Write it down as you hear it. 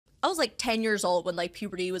I was like 10 years old when like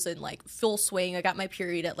puberty was in like full swing. I got my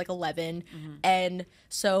period at like 11. And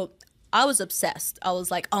so I was obsessed. I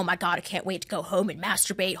was like, oh my God, I can't wait to go home and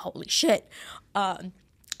masturbate. Holy shit.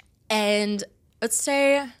 And let's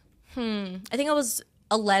say, I think I was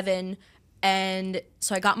 11. And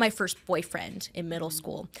so I got my first boyfriend in middle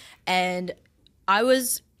school. And I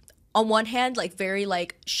was, on one hand, like very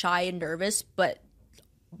like shy and nervous, but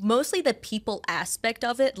mostly the people aspect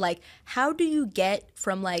of it, like how do you get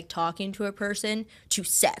from like talking to a person to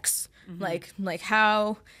sex? Like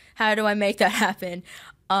how do I make that happen?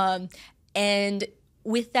 And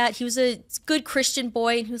with that, he was a good Christian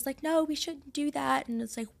boy, and he was like, no, we shouldn't do that. And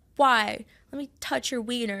it's like, why? Let me touch your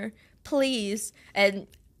wiener, please. And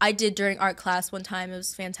I did during art class one time. It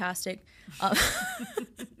was fantastic.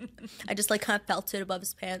 I just like kind of felt it above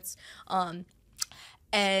his pants.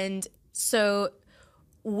 And so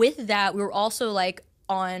with that, we were also like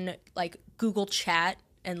on like Google Chat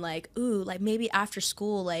and like, ooh, like maybe after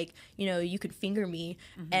school, like, you know, you could finger me.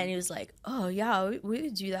 And he was like, oh yeah, we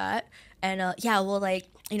could do that. And yeah, we'll like,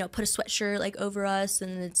 you know, put a sweatshirt like over us,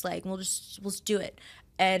 and it's like we'll just do it.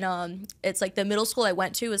 And it's like the middle school I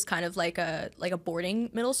went to was kind of like a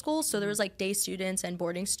boarding middle school. So there was like day students and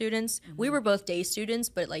boarding students. We were both day students,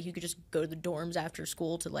 but like you could just go to the dorms after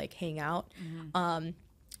school to like hang out.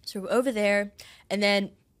 So we're over there, and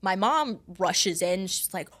then my mom rushes in.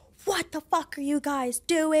 She's like, what the fuck are you guys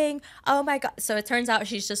doing? Oh my God. So it turns out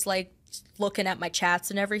she's just like looking at my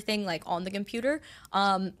chats and everything like on the computer,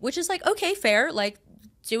 which is like, okay, fair. Like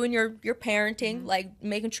doing your parenting, like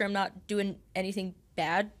making sure I'm not doing anything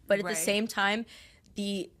bad. But at the same time,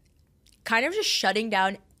 the kind of just shutting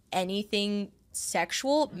down anything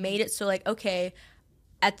sexual made it so like, okay,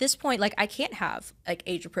 at this point, like I can't have like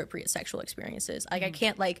age appropriate sexual experiences. Like I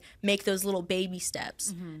can't like make those little baby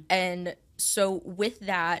steps. And so with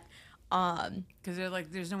that, because they're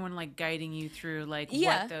like, there's no one like guiding you through like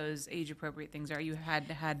what those age appropriate things are. You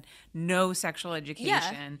had no sexual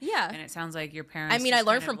education. Yeah. And it sounds like your parents. I mean, I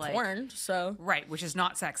learned from porn, so right, which is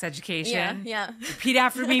not sex education. Yeah. Repeat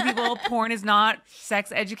after me, people. Porn is not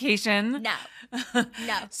sex education. No.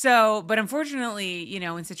 So, but unfortunately, you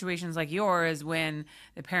know, in situations like yours, when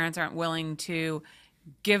the parents aren't willing to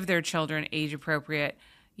give their children age appropriate,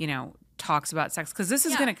 you know, talks about sex, because this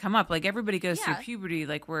is going to come up. Like everybody goes through puberty.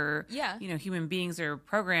 Like we're, you know, human beings are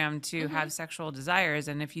programmed to have sexual desires,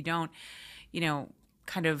 and if you don't, you know,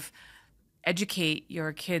 kind of educate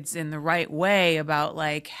your kids in the right way about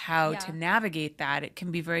like how to navigate that, it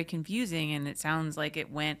can be very confusing. And it sounds like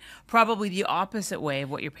it went probably the opposite way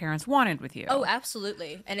of what your parents wanted with you. Oh,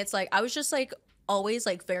 absolutely. And it's like I was just like always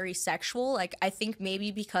like very sexual. Like I think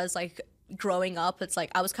maybe because like growing up, it's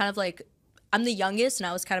like I was kind of like, I'm the youngest, and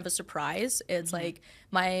I was kind of a surprise. It's like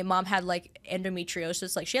my mom had like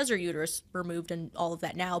endometriosis, like she has her uterus removed and all of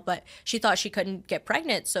that now, but she thought she couldn't get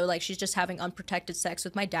pregnant. So like she's just having unprotected sex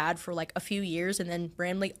with my dad for like a few years, and then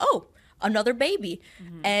randomly, oh, another baby.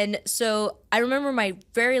 And so I remember my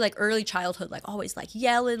very like early childhood, like always like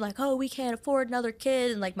yelling like, oh, we can't afford another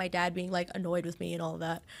kid. And like my dad being like annoyed with me and all of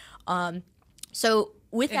that. So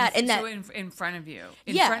with that, and that. So in front of you?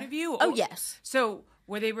 In Yeah. front of you? Oh, yes. So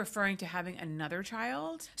were they referring to having another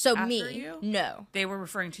child? So after me, you? no. They were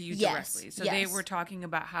referring to you Yes, directly. So they were talking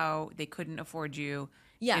about how they couldn't afford you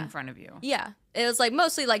in front of you. Yeah. It was like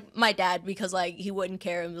mostly like my dad, because like he wouldn't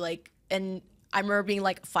care, and like, and I remember being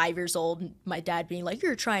like 5 years old, and my dad being like,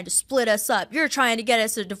 you're trying to split us up. You're trying to get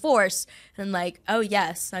us a divorce. And like, oh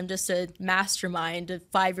yes, I'm just a mastermind, a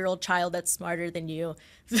 5-year-old child that's smarter than you.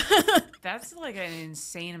 That's like an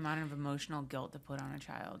insane amount of emotional guilt to put on a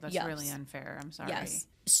child. That's really unfair. I'm sorry. Yes.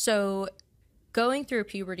 So going through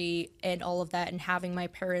puberty and all of that, and having my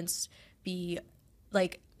parents be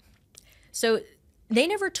like, so they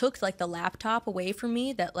never took like the laptop away from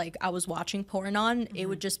me that like I was watching porn on. It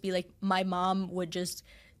would just be like my mom would just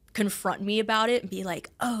confront me about it and be like,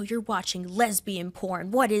 oh, you're watching lesbian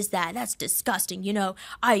porn. What is that? That's disgusting. You know,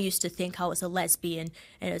 I used to think I was a lesbian.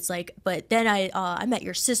 And it's like, but then I met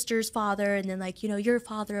your sister's father, and then like, you know, your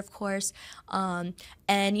father, of course. And,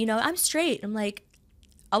 you know, I'm straight. I'm like,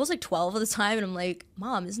 I was like 12 at the time, and I'm like,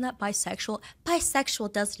 Mom, isn't that bisexual?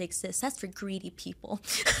 Bisexual doesn't exist. That's for greedy people.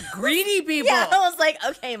 Greedy people? Yeah, I was like,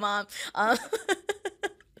 okay, Mom.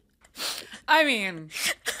 I mean,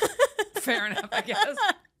 fair enough, I guess.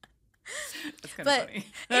 That's kind of funny.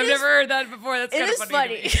 I've never heard that before. That's kind of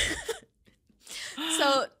funny. It is funny.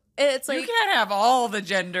 So it's like, you can't have all the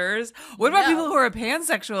genders. What about people who are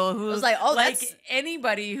pansexual, who like, oh, like that's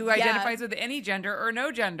anybody who identifies with any gender or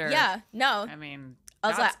no gender? Yeah, no. I mean, I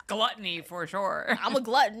was that's like, gluttony for sure. I'm a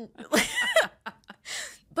glutton.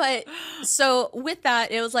 But so with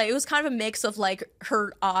that, it was kind of a mix of like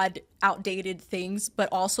her odd, outdated things, but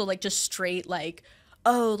also like just straight like,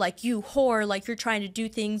 oh, like you whore, like you're trying to do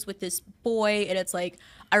things with this boy. And it's like,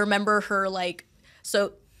 I remember her like,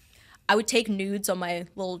 so I would take nudes on my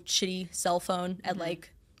little shitty cell phone at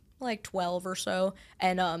like 12 or so.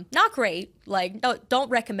 And not great. Like, no, don't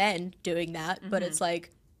recommend doing that. But it's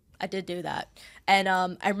like, I did do that. And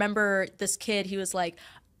I remember this kid, he was like,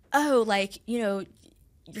 oh, like, you know,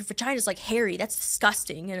 your vagina's like hairy. That's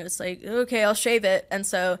disgusting. And it's like, okay, I'll shave it. And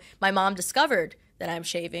so my mom discovered that I'm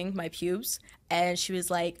shaving my pubes. And she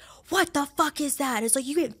was like, what the fuck is that? It's like,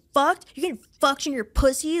 you getting fucked? You getting fucked in your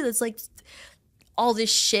pussy? That's like all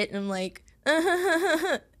this shit. And I'm like,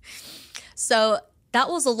 so that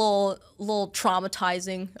was a little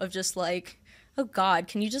traumatizing of just like, oh God,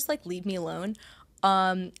 can you just like leave me alone?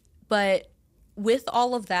 But with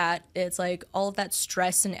all of that, it's like all of that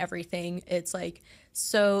stress and everything, it's like,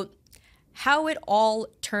 so how it all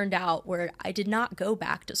turned out where I did not go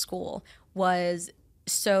back to school was,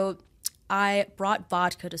 so I brought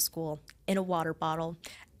vodka to school in a water bottle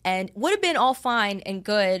and would have been all fine and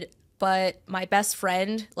good, but my best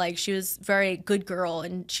friend, like she was a very good girl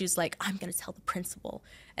and she's like, I'm going to tell the principal.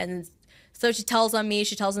 And so she tells on me,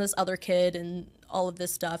 she tells on this other kid and all of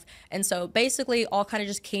this stuff. And so basically all kind of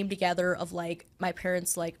just came together of like my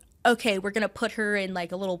parents like, okay, we're going to put her in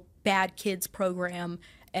like a little bad kids program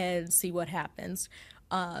and see what happens.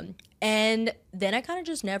 And then I kind of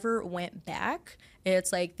just never went back.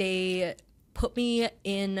 It's like they put me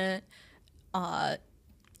in,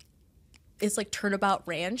 it's like Turnabout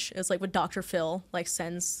Ranch. It's like what Dr. Phil like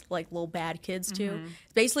sends like little bad kids to.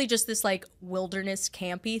 It's basically just this like wilderness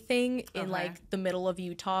campy thing in like the middle of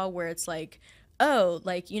Utah where it's like, oh,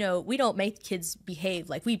 like, you know, we don't make kids behave.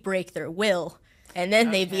 Like we break their will and then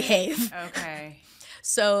they behave. Okay.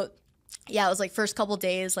 So yeah, it was like first couple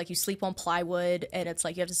days, like you sleep on plywood and it's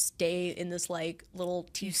like you have to stay in this like little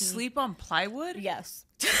teepee. You sleep on plywood? Yes.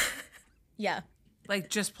 Yeah. Like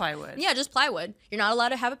just plywood? Yeah, just plywood. You're not allowed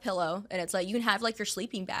to have a pillow. And it's like you can have like your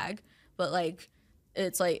sleeping bag, but like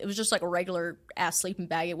it's like it was just like a regular ass sleeping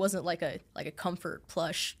bag. It wasn't like a comfort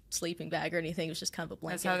plush sleeping bag or anything. It was just kind of a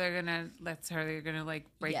blanket. That's how they're gonna like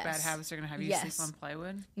break bad habits. They're gonna have you sleep on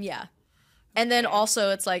plywood? Yeah. And then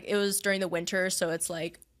also it's like it was during the winter, so it's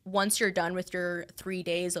like once you're done with your 3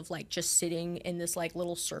 days of like just sitting in this like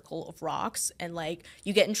little circle of rocks and like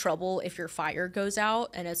you get in trouble if your fire goes out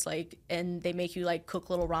and it's like and they make you like cook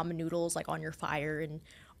little ramen noodles like on your fire and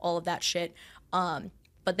all of that shit.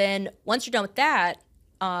 But then once you're done with that,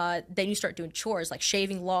 then you start doing chores like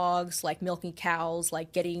shaving logs, like milking cows,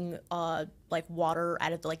 like getting like water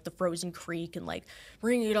out of like the frozen creek and like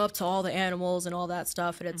bringing it up to all the animals and all that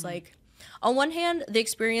stuff. And it's like, on one hand, the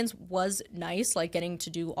experience was nice, like getting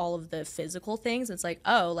to do all of the physical things. It's like,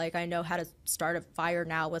 oh, like I know how to start a fire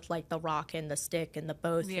now with like the rock and the stick and the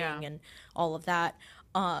bow thing and all of that.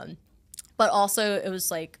 But also it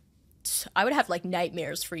was like, I would have like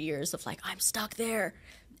nightmares for years of like, I'm stuck there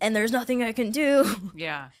and there's nothing I can do.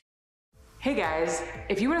 Yeah. Hey guys,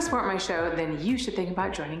 if you want to support my show, then you should think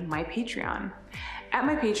about joining my Patreon. At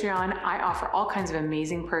my Patreon, I offer all kinds of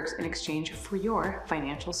amazing perks in exchange for your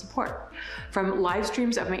financial support. From live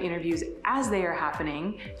streams of my interviews as they are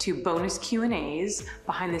happening, to bonus Q&As,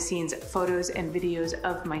 behind the scenes photos and videos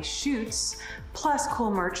of my shoots, plus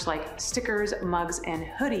cool merch like stickers, mugs, and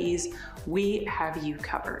hoodies, we have you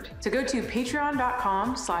covered. So go to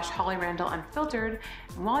patreon.com/HollyRandallUnfiltered,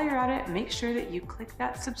 and while you're at it, make sure that you click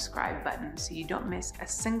that subscribe button so you don't miss a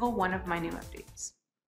single one of my new updates.